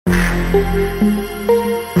In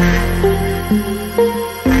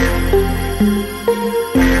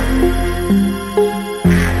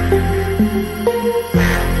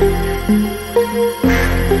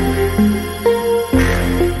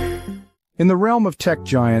the realm of tech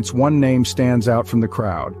giants, one name stands out from the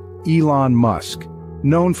crowd: Elon Musk.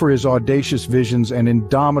 Known for his audacious visions and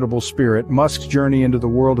indomitable spirit, Musk's journey into the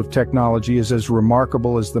world of technology is as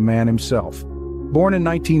remarkable as the man himself. Born in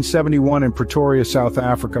 1971 in Pretoria, South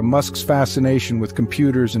Africa, Musk's fascination with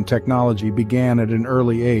computers and technology began at an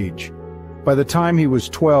early age. By the time he was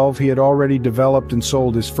 12, he had already developed and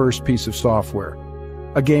sold his first piece of software,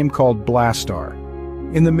 a game called Blastar.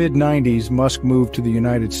 In the mid-90s, Musk moved to the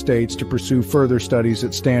United States to pursue further studies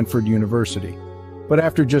at Stanford University. But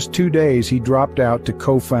after just 2 days, he dropped out to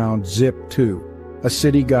co-found Zip2, a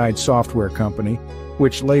city guide software company,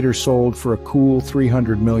 which later sold for a cool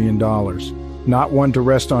 $300 million. Not one to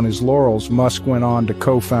rest on his laurels, Musk went on to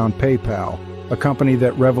co-found PayPal, a company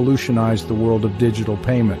that revolutionized the world of digital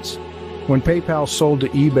payments. When PayPal sold to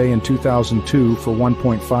eBay in 2002 for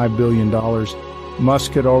 $1.5 billion,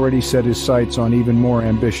 Musk had already set his sights on even more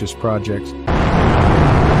ambitious projects.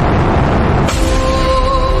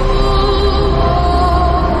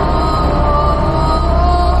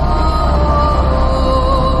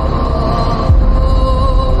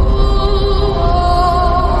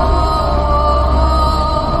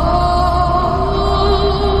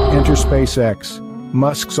 Enter SpaceX,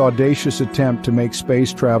 Musk's audacious attempt to make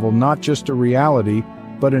space travel not just a reality,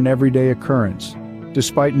 but an everyday occurrence.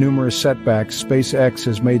 Despite numerous setbacks, SpaceX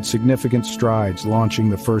has made significant strides, launching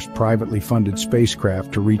the first privately funded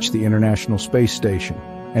spacecraft to reach the International Space Station.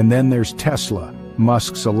 And then there's Tesla,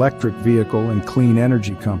 Musk's electric vehicle and clean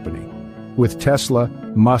energy company. With Tesla,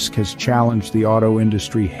 Musk has challenged the auto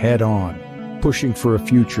industry head-on, pushing for a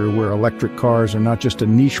future where electric cars are not just a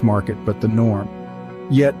niche market but the norm.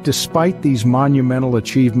 Yet, despite these monumental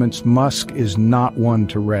achievements, Musk is not one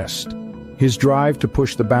to rest. His drive to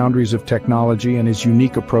push the boundaries of technology and his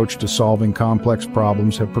unique approach to solving complex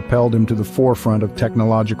problems have propelled him to the forefront of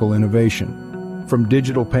technological innovation. From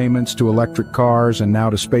digital payments to electric cars and now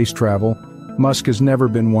to space travel, Musk has never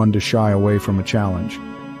been one to shy away from a challenge.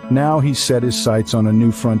 Now he's set his sights on a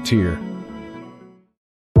new frontier.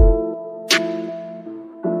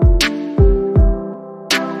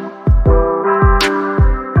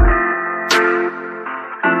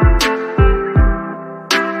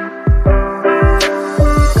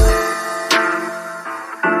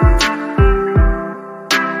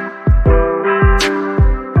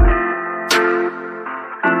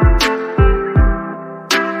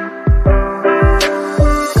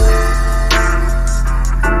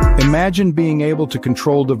 Imagine being able to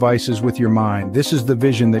control devices with your mind. This is the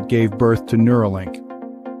vision that gave birth to Neuralink.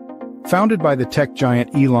 Founded by the tech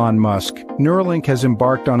giant Elon Musk, Neuralink has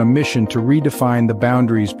embarked on a mission to redefine the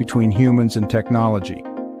boundaries between humans and technology.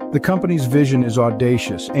 The company's vision is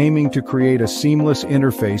audacious, aiming to create a seamless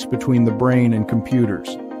interface between the brain and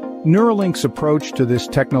computers. Neuralink's approach to this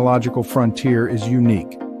technological frontier is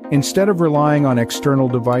unique. Instead of relying on external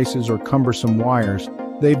devices or cumbersome wires,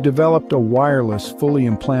 they've developed a wireless, fully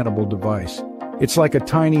implantable device. It's like a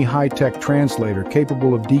tiny high-tech translator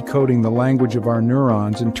capable of decoding the language of our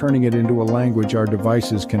neurons and turning it into a language our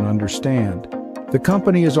devices can understand. The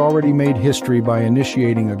company has already made history by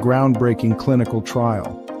initiating a groundbreaking clinical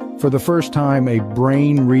trial. For the first time, a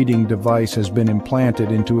brain-reading device has been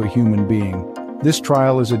implanted into a human being. This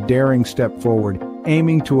trial is a daring step forward,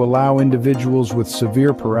 aiming to allow individuals with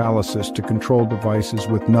severe paralysis to control devices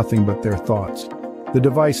with nothing but their thoughts. The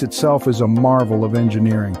device itself is a marvel of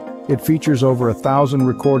engineering. It features over 1,000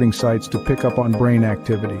 recording sites to pick up on brain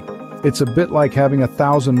activity. It's a bit like having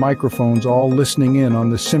 1,000 microphones all listening in on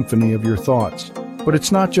the symphony of your thoughts. But it's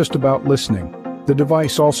not just about listening. The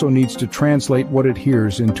device also needs to translate what it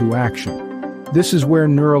hears into action. This is where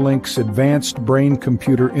Neuralink's advanced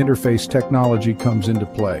brain-computer interface technology comes into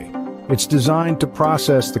play. It's designed to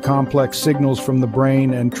process the complex signals from the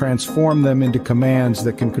brain and transform them into commands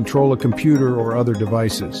that can control a computer or other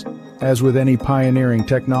devices. As with any pioneering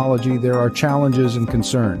technology, there are challenges and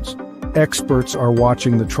concerns. Experts are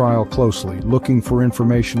watching the trial closely, looking for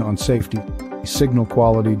information on safety, signal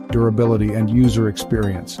quality, durability, and user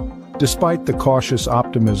experience. Despite the cautious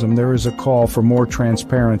optimism, there is a call for more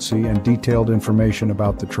transparency and detailed information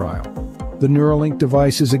about the trial. The Neuralink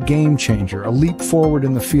device is a game changer, a leap forward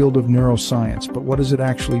in the field of neuroscience. But what does it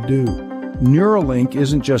actually do? Neuralink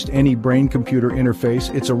isn't just any brain-computer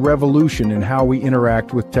interface, it's a revolution in how we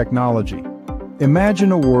interact with technology.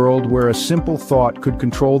 Imagine a world where a simple thought could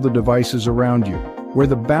control the devices around you, where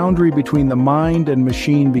the boundary between the mind and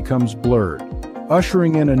machine becomes blurred.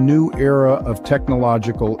 ushering in a new era of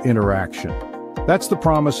technological interaction. That's the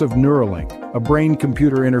promise of Neuralink, a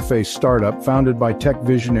brain-computer interface startup founded by tech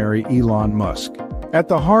visionary Elon Musk. At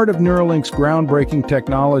the heart of Neuralink's groundbreaking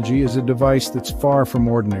technology is a device that's far from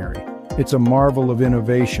ordinary. It's a marvel of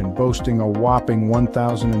innovation, boasting a whopping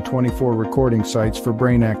 1,024 recording sites for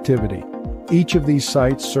brain activity. Each of these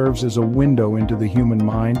sites serves as a window into the human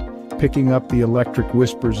mind, picking up the electric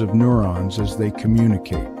whispers of neurons as they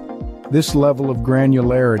communicate. This level of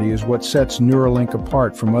granularity is what sets Neuralink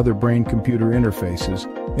apart from other brain-computer interfaces,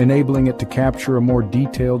 enabling it to capture a more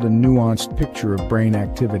detailed and nuanced picture of brain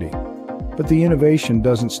activity. But the innovation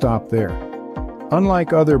doesn't stop there.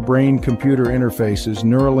 Unlike other brain-computer interfaces,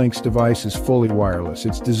 Neuralink's device is fully wireless.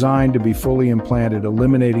 It's designed to be fully implanted,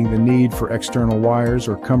 eliminating the need for external wires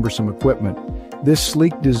or cumbersome equipment. This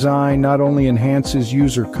sleek design not only enhances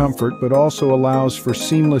user comfort, but also allows for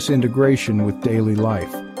seamless integration with daily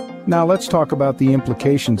life. Now let's talk about the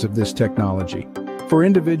implications of this technology. For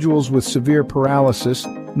individuals with severe paralysis,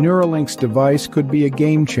 Neuralink's device could be a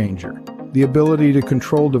game changer. The ability to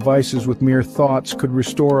control devices with mere thoughts could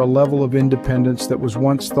restore a level of independence that was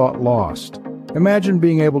once thought lost. Imagine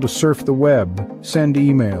being able to surf the web, send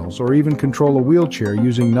emails, or even control a wheelchair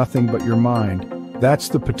using nothing but your mind. That's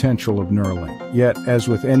the potential of Neuralink. Yet, as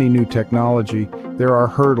with any new technology, there are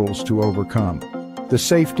hurdles to overcome. The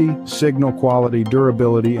safety, signal quality,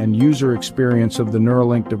 durability, and user experience of the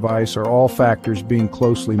Neuralink device are all factors being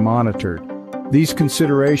closely monitored. These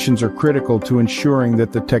considerations are critical to ensuring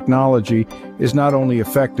that the technology is not only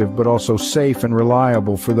effective but also safe and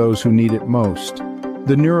reliable for those who need it most.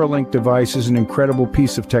 The Neuralink device is an incredible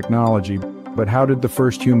piece of technology, but how did the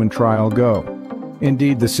first human trial go?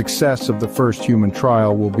 Indeed, the success of the first human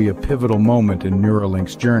trial will be a pivotal moment in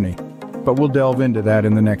Neuralink's journey. But we'll delve into that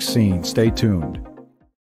in the next scene. Stay tuned.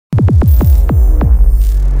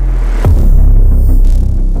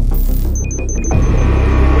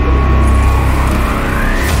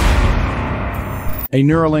 A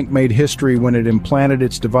Neuralink made history when it implanted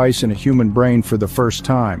its device in a human brain for the first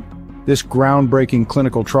time. This groundbreaking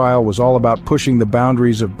clinical trial was all about pushing the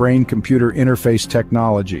boundaries of brain-computer interface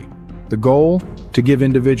technology. The goal? To give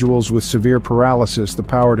individuals with severe paralysis the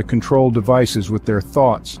power to control devices with their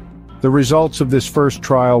thoughts. The results of this first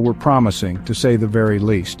trial were promising, to say the very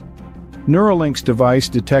least. Neuralink's device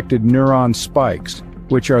detected neuron spikes,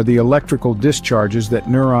 which are the electrical discharges that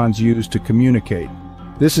neurons use to communicate.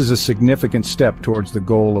 This is a significant step towards the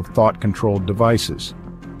goal of thought-controlled devices.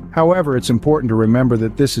 However, it's important to remember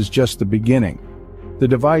that this is just the beginning. The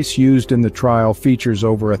device used in the trial features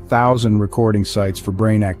over 1,000 recording sites for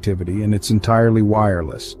brain activity, and it's entirely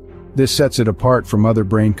wireless. This sets it apart from other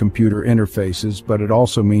brain-computer interfaces, but it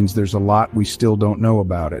also means there's a lot we still don't know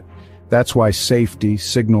about it. That's why safety,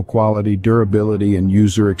 signal quality, durability, and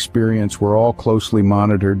user experience were all closely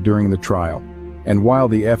monitored during the trial. And while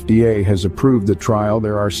the FDA has approved the trial,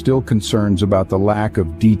 there are still concerns about the lack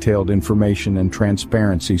of detailed information and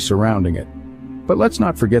transparency surrounding it. But let's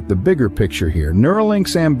not forget the bigger picture here.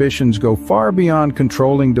 Neuralink's ambitions go far beyond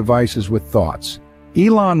controlling devices with thoughts.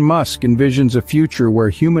 Elon Musk envisions a future where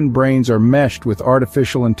human brains are meshed with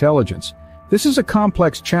artificial intelligence. This is a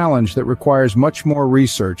complex challenge that requires much more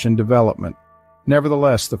research and development.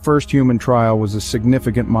 Nevertheless, the first human trial was a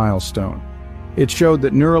significant milestone. It showed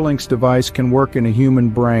that Neuralink's device can work in a human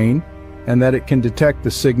brain and that it can detect the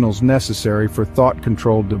signals necessary for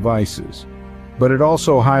thought-controlled devices. But it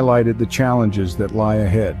also highlighted the challenges that lie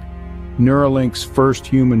ahead. Neuralink's first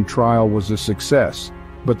human trial was a success,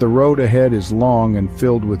 but the road ahead is long and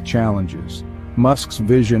filled with challenges. Musk's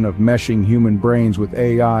vision of meshing human brains with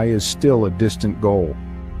AI is still a distant goal.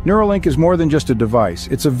 Neuralink is more than just a device.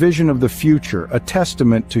 It's a vision of the future, a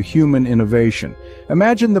testament to human innovation.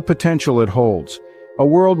 Imagine the potential it holds. A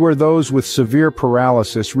world where those with severe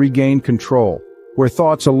paralysis regain control, where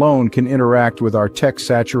thoughts alone can interact with our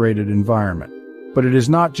tech-saturated environment. But it is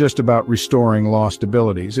not just about restoring lost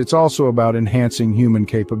abilities, it's also about enhancing human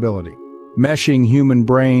capability. Meshing human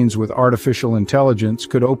brains with artificial intelligence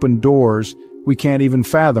could open doors we can't even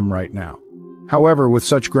fathom right now. However, with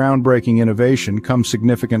such groundbreaking innovation come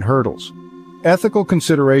significant hurdles. Ethical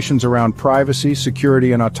considerations around privacy,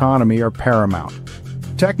 security, and autonomy are paramount.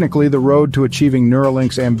 Technically, the road to achieving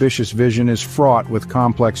Neuralink's ambitious vision is fraught with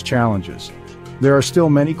complex challenges. There are still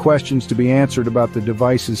many questions to be answered about the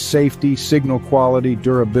device's safety, signal quality,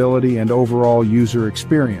 durability, and overall user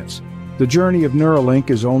experience. The journey of Neuralink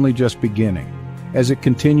is only just beginning. As it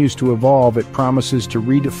continues to evolve, it promises to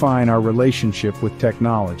redefine our relationship with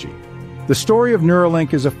technology. The story of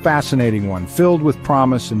Neuralink is a fascinating one, filled with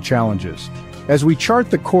promise and challenges. As we chart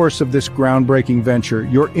the course of this groundbreaking venture,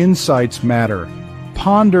 your insights matter.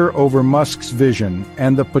 ponder over Musk's vision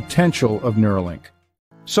and the potential of Neuralink.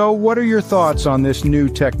 So, what are your thoughts on this new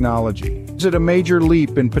technology? Is it a major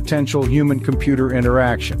leap in potential human-computer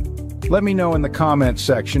interaction? Let me know in the comments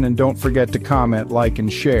section, and don't forget to comment, like,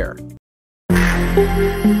 and share.